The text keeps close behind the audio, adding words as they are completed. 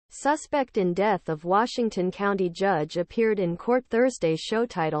Suspect in death of Washington County judge appeared in court Thursday. Show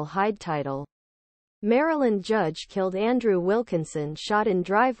title. Hide title. Maryland judge killed Andrew Wilkinson shot in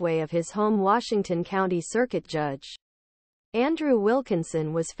driveway of his home. Washington County Circuit Judge Andrew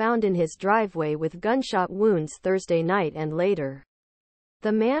Wilkinson was found in his driveway with gunshot wounds Thursday night and later.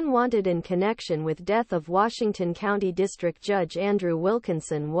 The man wanted in connection with death of Washington County District Judge Andrew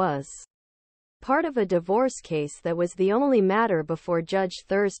Wilkinson was part of a divorce case that was the only matter before Judge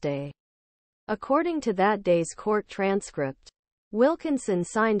Thursday. According to that day's court transcript, Wilkinson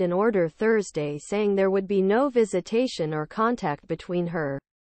signed an order Thursday saying there would be no visitation or contact between her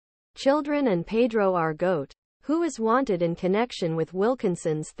children and Pedro Argote, who is wanted in connection with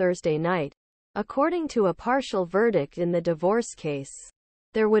Wilkinson's Thursday night. According to a partial verdict in the divorce case,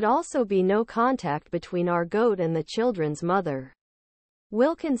 there would also be no contact between Argote and the children's mother.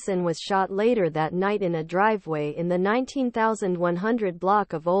 Wilkinson was shot later that night in a driveway in the 19,100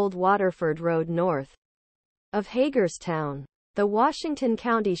 block of Old Waterford Road north of Hagerstown. The Washington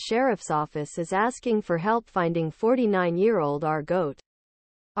County Sheriff's Office is asking for help finding 49-year-old Argote.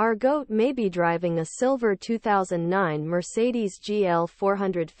 Argote may be driving a silver 2009 Mercedes GL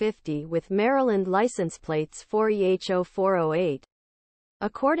 450 with Maryland license plates 4EH0408.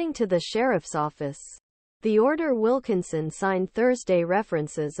 According to the Sheriff's Office, the order Wilkinson signed Thursday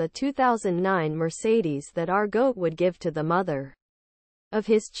references a 2009 Mercedes that Argote would give to the mother of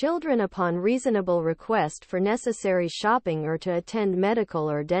his children upon reasonable request for necessary shopping or to attend medical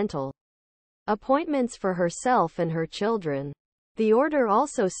or dental appointments for herself and her children. The order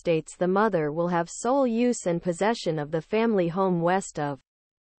also states the mother will have sole use and possession of the family home west of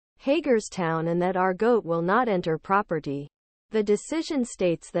Hagerstown and that Argote will not enter property. The decision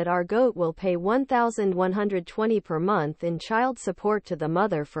states that Argote will pay $1,120 per month in child support to the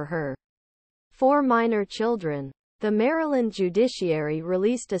mother for her 4 minor children. The Maryland judiciary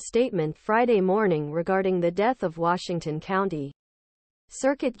released a statement Friday morning regarding the death of Washington County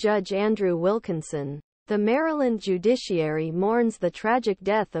Circuit Judge Andrew Wilkinson. The Maryland judiciary mourns the tragic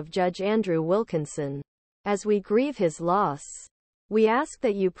death of Judge Andrew Wilkinson. As we grieve his loss, we ask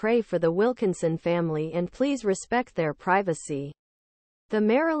that you pray for the Wilkinson family and please respect their privacy. The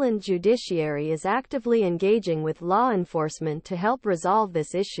Maryland judiciary is actively engaging with law enforcement to help resolve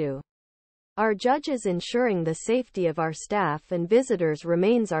this issue. Our judges ensuring the safety of our staff and visitors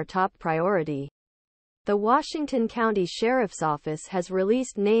remains our top priority. The Washington County Sheriff's Office has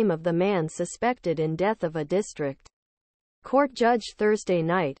released name of the man suspected in death of a district court judge Thursday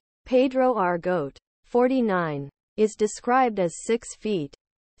night. Pedro Argote, 49, is described as 6 feet,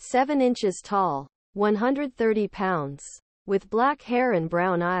 7 inches tall, 130 pounds, with black hair and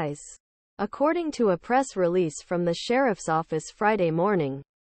brown eyes. According to a press release from the Sheriff's Office Friday morning,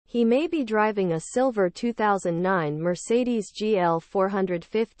 he may be driving a silver 2009 Mercedes GL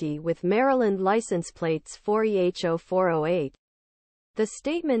 450 with Maryland license plates 4EH0408. The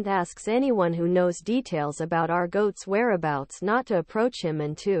statement asks anyone who knows details about Argote's whereabouts not to approach him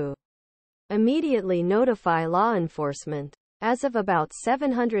and to immediately notify law enforcement. As of about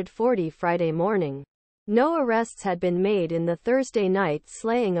 7:40 Friday morning, no arrests had been made in the Thursday night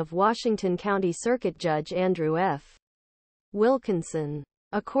slaying of Washington County Circuit Judge Andrew F. Wilkinson.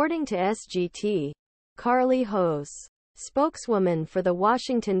 According to SGT, Carly Hose, spokeswoman for the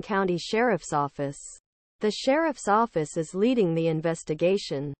Washington County Sheriff's Office, the Sheriff's Office is leading the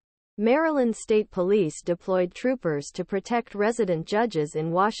investigation. Maryland State Police deployed troopers to protect resident judges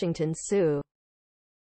in Washington's Sioux